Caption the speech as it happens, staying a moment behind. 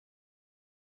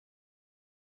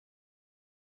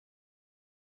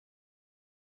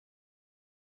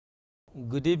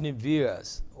Good evening,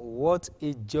 viewers. What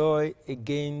a joy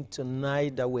again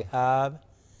tonight that we have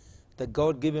the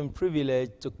God-given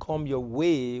privilege to come your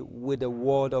way with the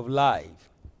word of life.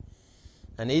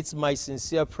 And it's my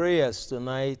sincere prayers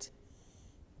tonight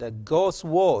that God's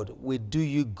word will do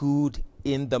you good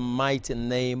in the mighty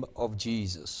name of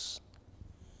Jesus.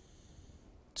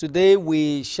 Today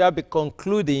we shall be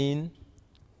concluding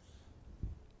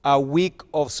a week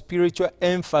of spiritual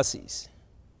emphasis.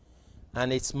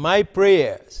 And it's my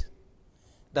prayers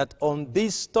that on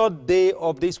this third day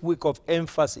of this week of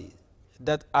emphasis,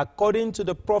 that according to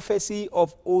the prophecy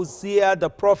of Hosea the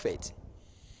prophet,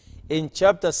 in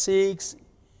chapter 6,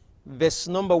 verse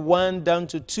number 1 down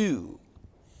to 2,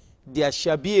 there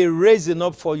shall be a raising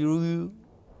up for you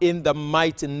in the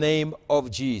mighty name of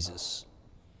Jesus.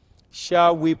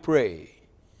 Shall we pray?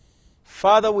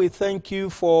 Father, we thank you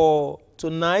for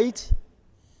tonight.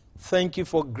 Thank you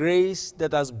for grace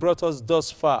that has brought us thus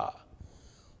far.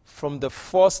 From the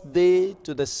first day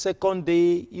to the second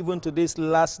day, even to this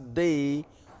last day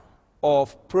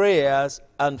of prayers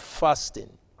and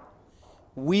fasting.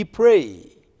 We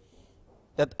pray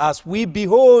that as we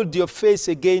behold your face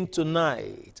again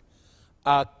tonight,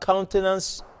 our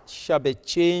countenance shall be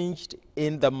changed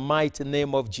in the mighty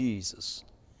name of Jesus.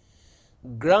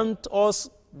 Grant us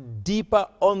deeper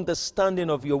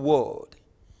understanding of your word.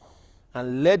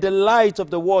 And let the light of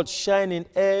the word shine in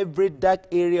every dark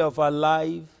area of our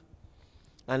life.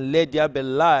 And let there be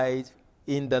light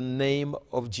in the name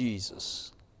of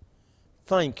Jesus.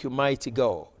 Thank you, mighty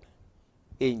God.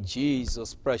 In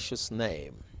Jesus' precious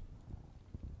name.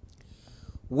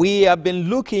 We have been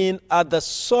looking at the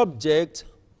subject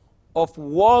of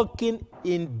walking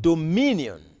in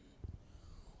dominion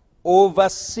over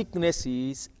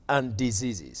sicknesses and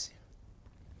diseases.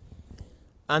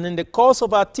 And in the course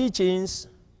of our teachings,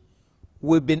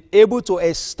 we've been able to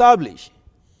establish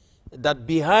that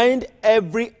behind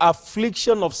every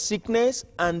affliction of sickness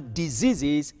and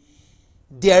diseases,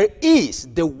 there is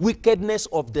the wickedness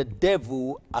of the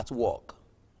devil at work.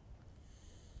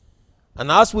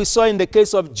 And as we saw in the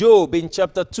case of Job in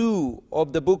chapter 2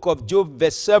 of the book of Job,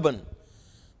 verse 7,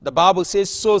 the Bible says,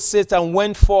 "So Satan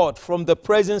went forth from the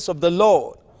presence of the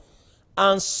Lord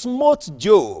and smote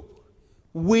Job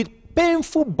with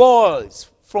painful boils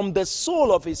from the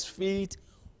sole of his feet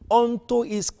unto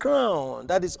his crown,"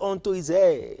 that is, unto his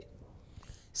head.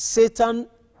 Satan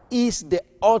is the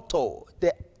author,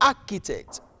 the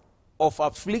architect of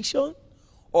affliction,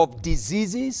 of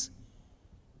diseases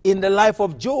in the life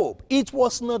of Job. It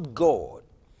was not God.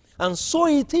 And so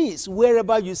it is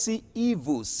wherever you see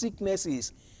evil,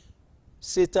 sicknesses,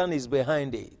 Satan is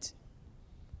behind it.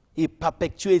 He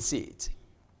perpetuates it.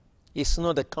 It's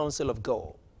not the counsel of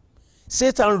God.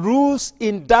 Satan rules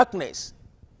in darkness.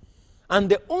 And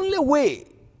the only way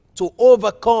to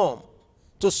overcome,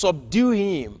 to subdue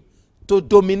him, to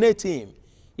dominate him,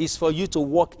 is for you to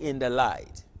walk in the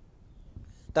light.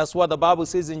 That's what the Bible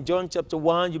says in John chapter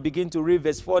 1. You begin to read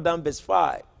verse 4 down verse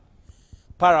 5.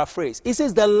 Paraphrase. It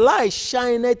says, "The light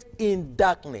shineth in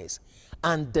darkness,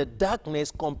 and the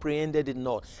darkness comprehended it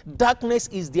not." Darkness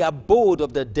is the abode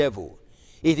of the devil.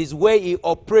 It is where he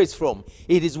operates from.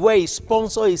 It is where he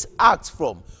sponsors his acts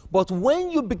from. But when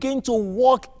you begin to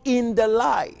walk in the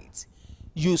light,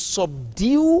 you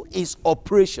subdue his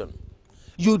operation.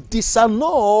 You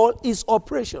disannul his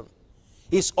operation.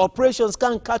 His operations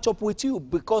can't catch up with you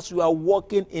because you are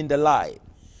walking in the light.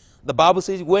 The Bible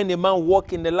says when a man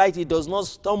walks in the light, he does not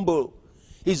stumble.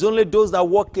 It's only those that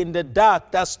walk in the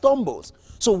dark that stumbles.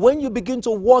 So when you begin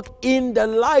to walk in the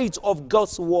light of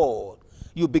God's word,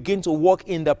 you begin to walk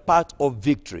in the path of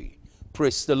victory.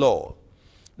 Praise the Lord.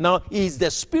 Now, is the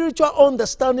spiritual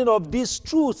understanding of this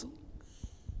truth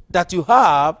that you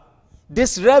have,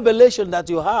 this revelation that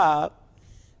you have,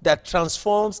 that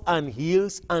transforms and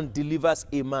heals and delivers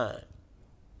a man.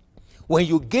 When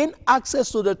you gain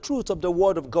access to the truth of the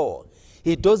word of God,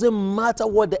 it doesn't matter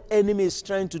what the enemy is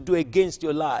trying to do against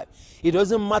your life. It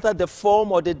doesn't matter the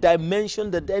form or the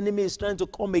dimension that the enemy is trying to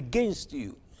come against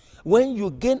you. When you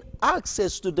gain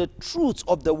access to the truth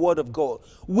of the word of God,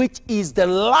 which is the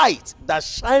light that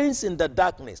shines in the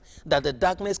darkness, that the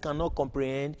darkness cannot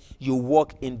comprehend, you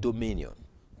walk in dominion.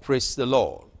 Praise the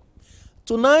Lord.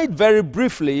 Tonight, very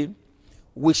briefly,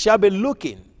 we shall be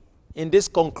looking in this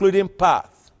concluding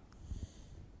part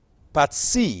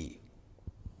C,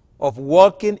 of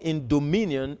walking in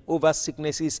dominion over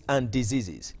sicknesses and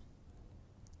diseases.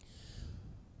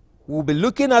 We'll be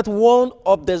looking at one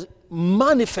of the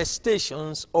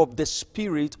manifestations of the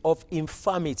spirit of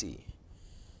infirmity.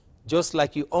 Just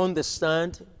like you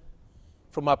understand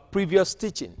from our previous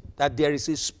teaching that there is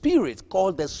a spirit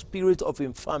called the spirit of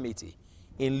infirmity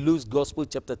in Luke's Gospel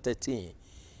chapter 13.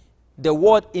 The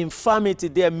word infirmity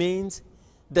there means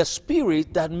the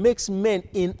spirit that makes men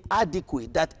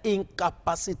inadequate, that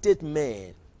incapacitates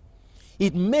men.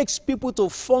 It makes people to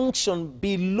function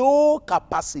below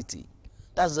capacity.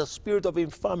 That's the spirit of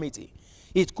infirmity.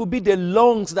 It could be the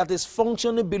lungs that is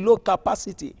functioning below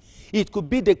capacity. It could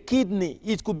be the kidney.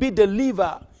 It could be the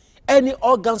liver. Any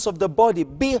organs of the body.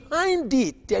 Behind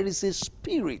it, there is a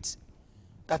spirit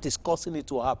that is causing it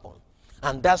to happen.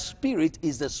 And that spirit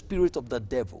is the spirit of the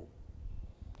devil.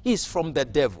 It's from the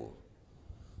devil.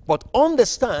 But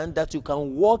understand that you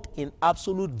can walk in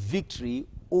absolute victory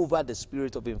over the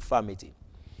spirit of infirmity.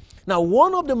 Now,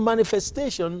 one of the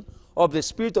manifestations of the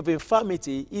spirit of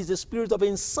infirmity is the spirit of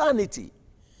insanity.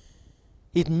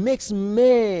 It makes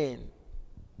men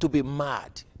to be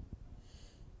mad.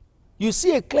 You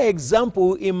see a clear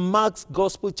example in Mark's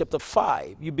Gospel chapter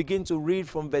 5. You begin to read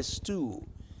from verse 2.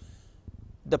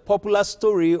 The popular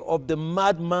story of the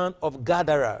madman of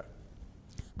Gadara.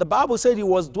 The Bible said he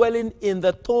was dwelling in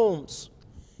the tombs.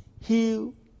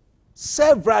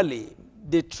 Severally,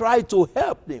 they tried to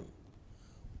help him.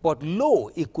 But lo,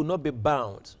 he could not be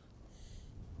bound.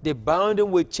 They bound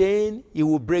him with chain, he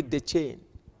will break the chain.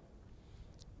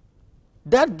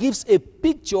 That gives a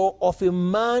picture of a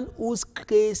man whose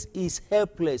case is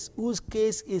helpless, whose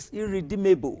case is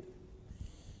irredeemable.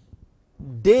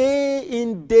 Day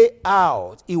in, day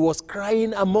out, he was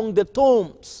crying among the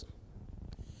tombs.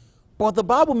 But the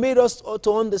Bible made us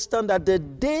to understand that the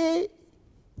day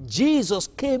Jesus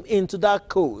came into that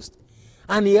coast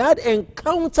and he had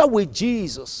encounter with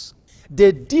Jesus,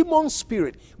 the demon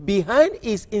spirit behind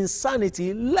his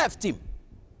insanity left him.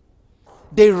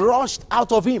 They rushed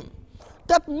out of him.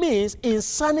 That means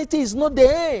insanity is not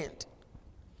the end.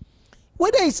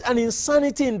 Whether it's an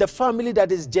insanity in the family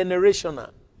that is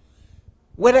generational,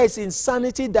 whether it's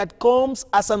insanity that comes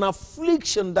as an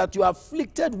affliction that you are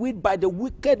afflicted with by the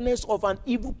wickedness of an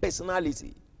evil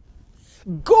personality,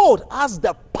 God has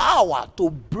the power to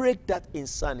break that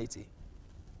insanity.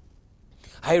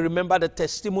 I remember the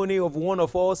testimony of one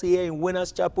of us here in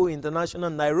Winners Chapel International,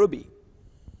 Nairobi.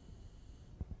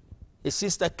 A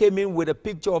sister came in with a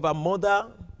picture of her mother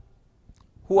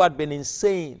who had been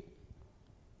insane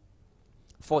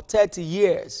for 30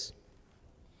 years.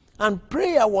 And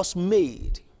prayer was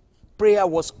made. Prayer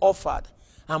was offered.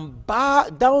 And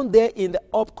down there in the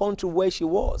up country where she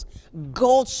was,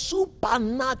 God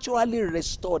supernaturally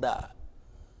restored her.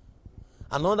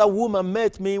 Another woman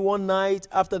met me one night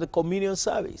after the communion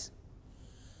service.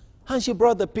 And she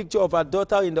brought the picture of her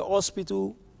daughter in the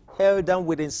hospital, held down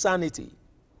with insanity.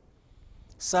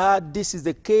 Sir, this is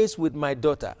the case with my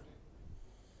daughter.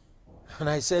 And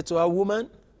I said to her, woman,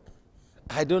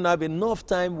 I don't have enough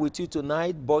time with you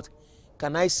tonight, but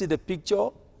can I see the picture?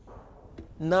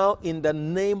 Now, in the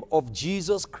name of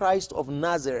Jesus Christ of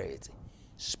Nazareth,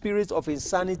 spirit of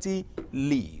insanity,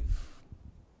 leave.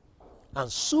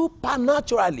 And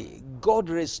supernaturally, God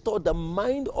restored the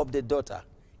mind of the daughter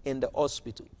in the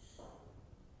hospital.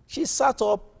 She sat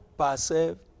up by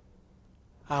herself.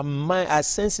 Her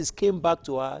senses came back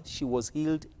to her. She was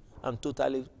healed and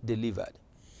totally delivered.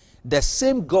 The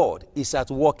same God is at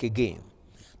work again.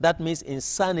 That means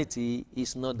insanity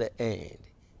is not the end.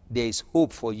 There is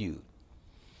hope for you.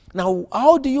 Now,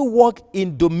 how do you walk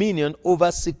in dominion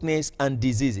over sickness and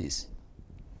diseases?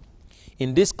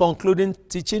 In this concluding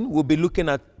teaching, we'll be looking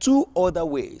at two other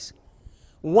ways.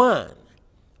 One,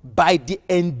 by the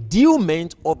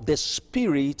endowment of the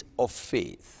spirit of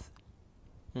faith.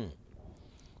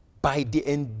 By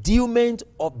the endowment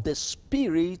of the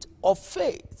spirit of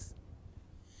faith.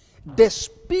 The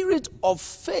spirit of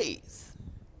faith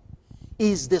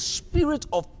is the spirit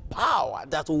of power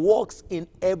that works in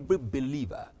every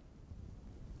believer.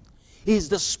 It is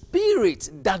the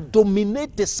spirit that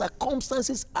dominates the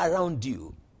circumstances around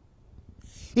you.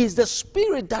 It is the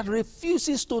spirit that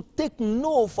refuses to take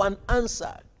no for an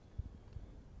answer.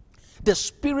 The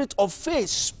spirit of faith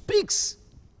speaks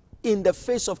in the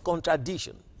face of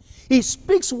contradiction. He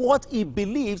speaks what he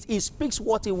believes. He speaks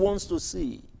what he wants to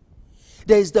see.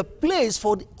 There is the place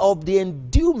of the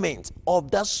endowment of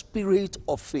that spirit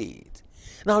of faith.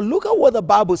 Now look at what the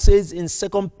Bible says in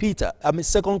 2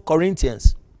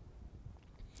 Corinthians.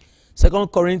 2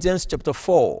 Corinthians chapter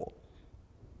 4.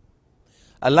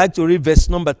 I'd like to read verse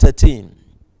number 13.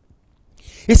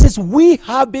 It says, we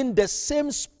having the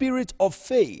same spirit of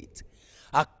faith,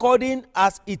 according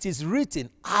as it is written,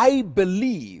 I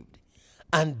believed,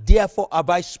 and therefore have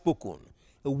I spoken.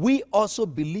 We also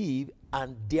believe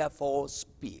and therefore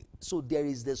speak. So there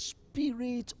is the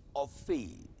spirit of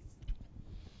faith.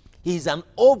 He's an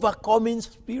overcoming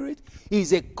spirit.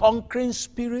 He's a conquering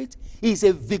spirit. He's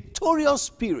a victorious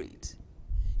spirit.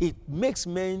 It makes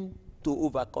men to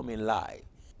overcome in life.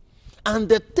 And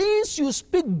the things you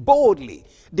speak boldly,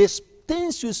 the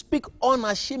things you speak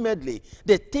unashamedly,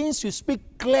 the things you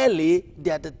speak clearly,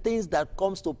 they are the things that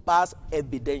comes to pass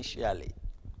evidentially.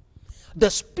 The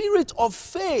spirit of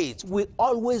faith will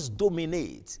always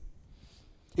dominate.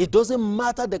 It doesn't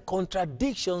matter the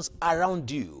contradictions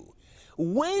around you.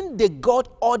 When the God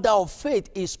order of faith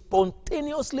is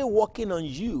spontaneously working on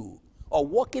you, or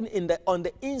working on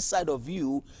the inside of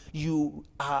you, you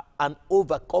are an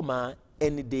overcomer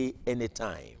any day, any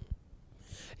time.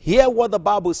 Hear what the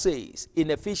Bible says in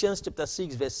Ephesians chapter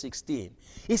 6, verse 16.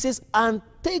 It says, and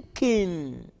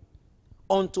taking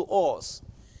unto us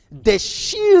the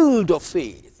shield of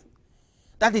faith.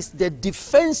 That is the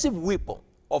defensive weapon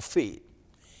of faith.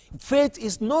 Faith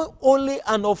is not only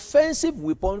an offensive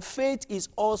weapon, faith is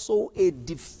also a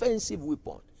defensive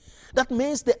weapon. That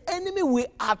means the enemy will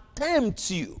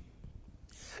attempt you.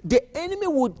 The enemy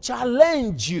will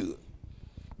challenge you.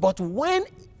 But when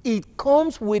it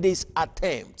comes with his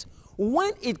attempt,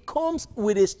 when it comes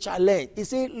with his challenge, he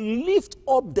says, lift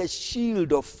up the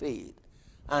shield of faith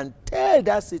and tell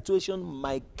that situation,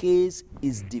 my case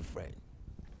is different.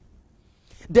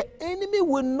 The enemy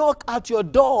will knock at your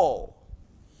door.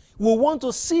 Will want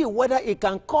to see whether it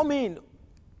can come in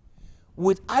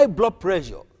with high blood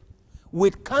pressure,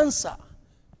 with cancer,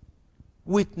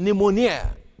 with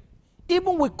pneumonia,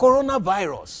 even with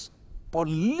coronavirus. But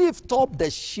lift up the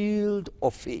shield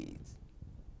of faith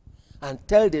and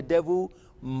tell the devil,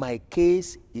 my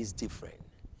case is different.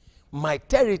 My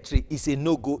territory is a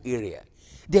no-go area.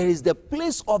 There is the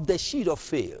place of the shield of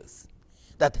faith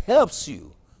that helps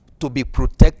you to be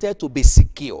protected, to be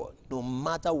secure, no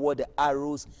matter what the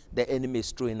arrows the enemy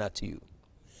is throwing at you.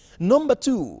 Number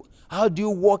two, how do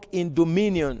you walk in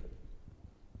dominion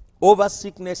over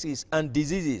sicknesses and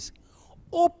diseases?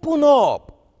 Open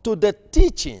up to the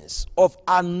teachings of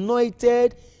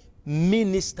anointed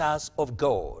ministers of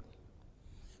God.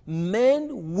 Men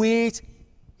with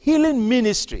healing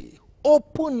ministry,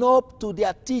 open up to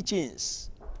their teachings.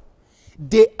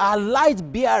 They are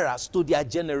light bearers to their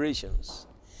generations.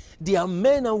 They are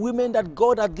men and women that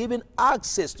God has given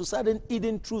access to certain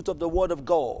hidden truth of the Word of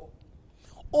God.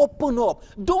 Open up.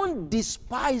 Don't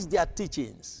despise their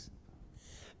teachings.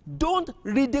 Don't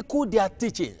ridicule their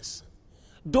teachings.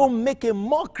 Don't make a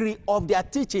mockery of their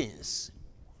teachings.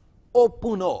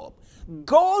 Open up.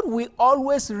 God will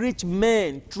always reach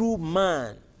men through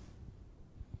man.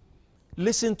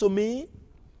 Listen to me.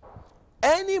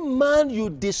 Any man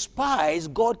you despise,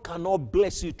 God cannot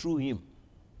bless you through him.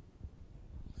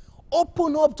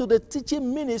 Open up to the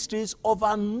teaching ministries of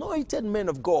anointed men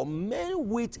of God, men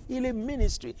with healing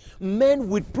ministry, men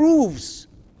with proofs,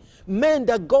 men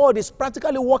that God is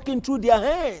practically working through their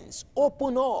hands.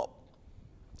 Open up.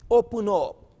 Open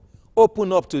up.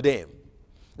 Open up to them.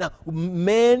 Now,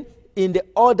 men in the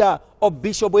order of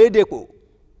Bishop Oyedepo,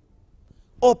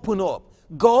 open up.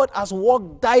 God has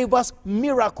worked diverse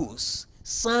miracles,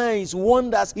 signs,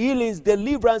 wonders, healings,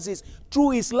 deliverances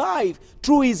through his life,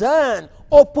 through his hand.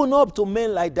 Open up to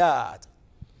men like that.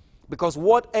 Because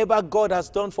whatever God has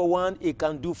done for one, he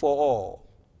can do for all.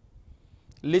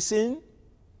 Listen.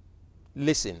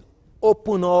 Listen.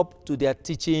 Open up to their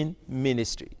teaching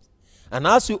ministry. And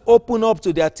as you open up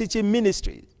to their teaching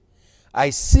ministry, I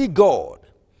see God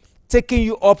taking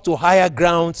you up to higher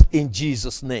grounds in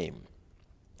Jesus' name.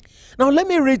 Now let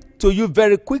me read to you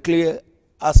very quickly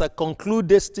as I conclude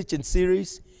this teaching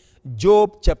series,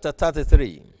 Job chapter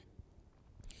 33.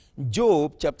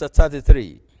 Job chapter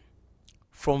 33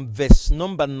 from verse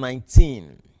number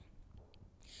 19.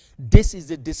 This is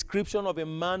the description of a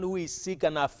man who is sick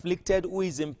and afflicted, who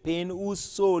is in pain, whose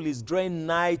soul is drawing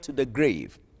nigh to the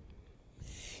grave.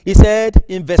 He said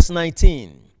in verse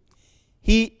 19,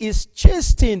 he is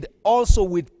chastened also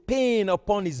with pain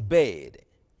upon his bed,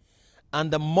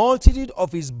 and the multitude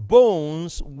of his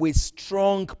bones with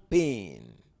strong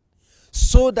pain,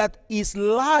 so that his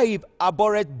life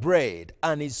abhorreth bread,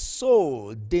 and his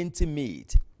soul dainty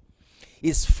meat.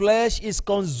 His flesh is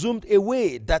consumed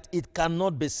away, that it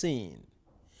cannot be seen,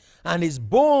 and his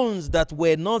bones that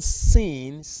were not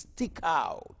seen stick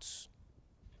out.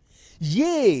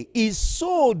 Yea, his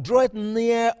soul draweth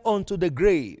near unto the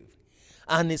grave,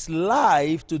 and his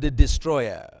life to the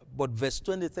destroyer. But verse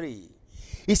 23,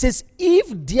 he says, if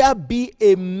there be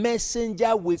a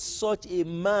messenger with such a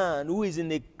man who is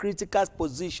in a critical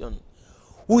position,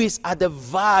 who is at the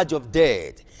verge of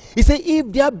death, he said,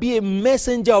 if there be a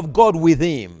messenger of God with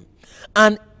him,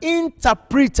 An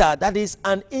interpreter, that is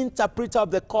an interpreter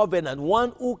of the covenant,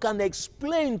 one who can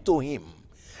explain to him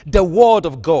the word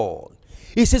of God.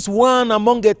 He says, one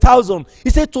among 1,000. He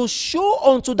said, to show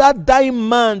unto that dying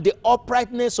man the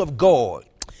uprightness of God.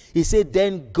 He said,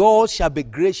 then God shall be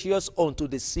gracious unto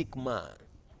the sick man.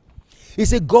 He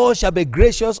said, God shall be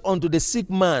gracious unto the sick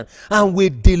man and will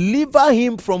deliver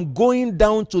him from going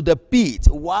down to the pit.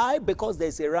 Why? Because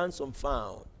there's a ransom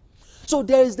found. So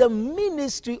there is the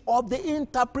ministry of the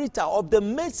interpreter, of the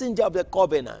messenger of the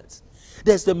covenant.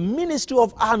 There's the ministry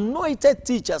of anointed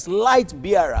teachers, light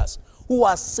bearers, who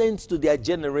are sent to their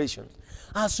generations.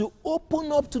 As you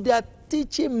open up to their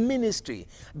teaching ministry,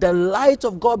 the light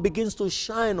of God begins to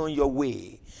shine on your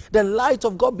way. The light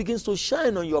of God begins to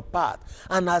shine on your path.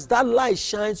 And as that light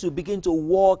shines, you begin to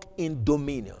walk in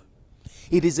dominion.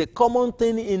 It is a common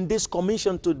thing in this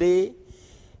commission today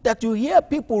that you hear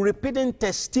people repeating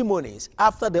testimonies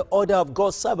after the order of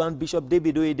God's servant, Bishop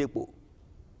David Oyedepo.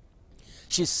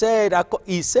 He said,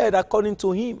 according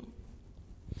to him,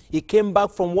 he came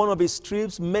back from one of his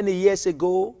trips many years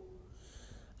ago,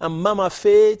 and Mama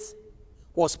Faith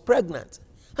was pregnant.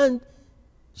 And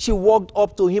she walked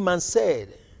up to him and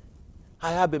said,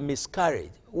 I have a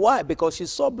miscarriage. Why? Because she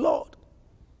saw blood.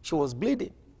 She was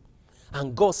bleeding.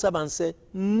 And God's servant said,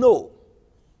 no.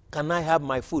 Can I have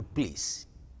my food, please?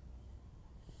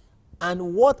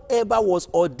 And whatever was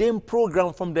ordained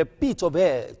program from the pit of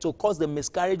hell to cause the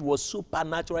miscarriage was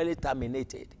supernaturally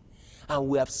terminated. And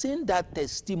we have seen that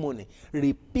testimony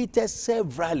repeated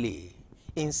severally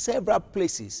in several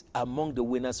places among the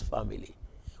Winners family.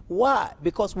 Why?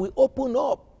 Because we open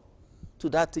up to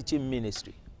that teaching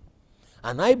ministry.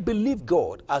 And I believe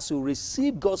God, as you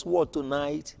receive God's word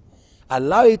tonight,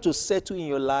 allow it to settle in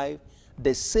your life,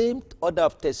 the same order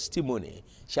of testimony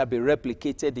shall be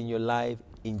replicated in your life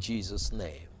in Jesus'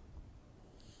 name.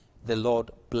 The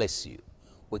Lord bless you.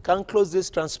 We can't close this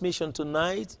transmission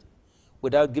tonight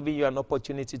without giving you an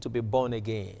opportunity to be born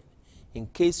again. In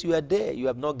case you are there, you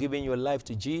have not given your life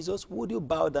to Jesus, would you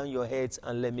bow down your heads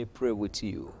and let me pray with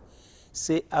you?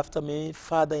 Say after me,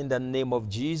 Father, in the name of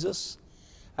Jesus,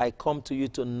 I come to you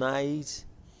tonight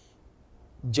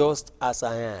just as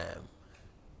I am,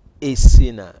 a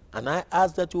sinner. And I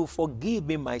ask that you forgive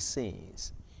me my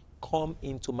sins. Come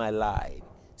into my life.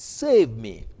 Save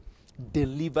me.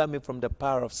 Deliver me from the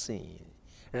power of sin.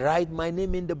 Write my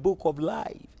name in the book of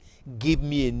life. Give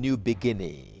me a new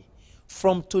beginning.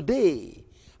 From today,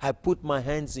 I put my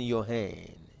hands in your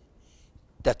hand,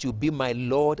 that you be my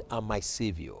Lord and my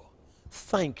Savior.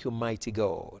 Thank you, mighty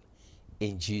God.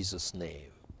 In Jesus' name.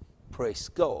 Praise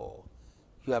God.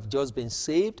 You have just been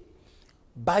saved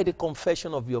by the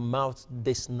confession of your mouth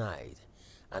this night.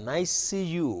 And I see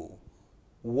you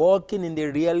walking in the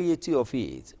reality of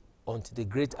it until the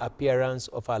great appearance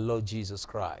of our Lord Jesus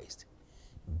Christ.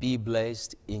 Be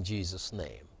blessed in Jesus'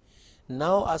 name.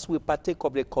 Now, as we partake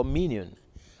of the communion,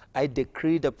 I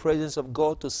decree the presence of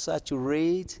God to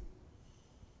saturate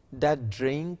that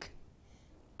drink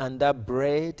and that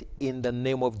bread in the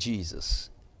name of Jesus.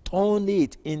 Turn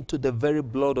it into the very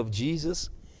blood of Jesus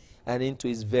and into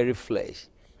his very flesh.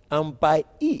 And by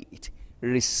it,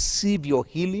 receive your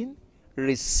healing,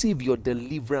 receive your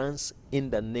deliverance in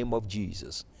the name of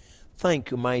Jesus.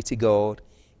 Thank you, mighty God,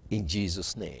 in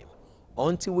Jesus' name.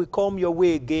 Until we come your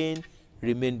way again,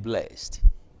 remain blessed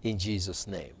in Jesus'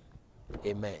 name.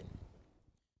 Amen.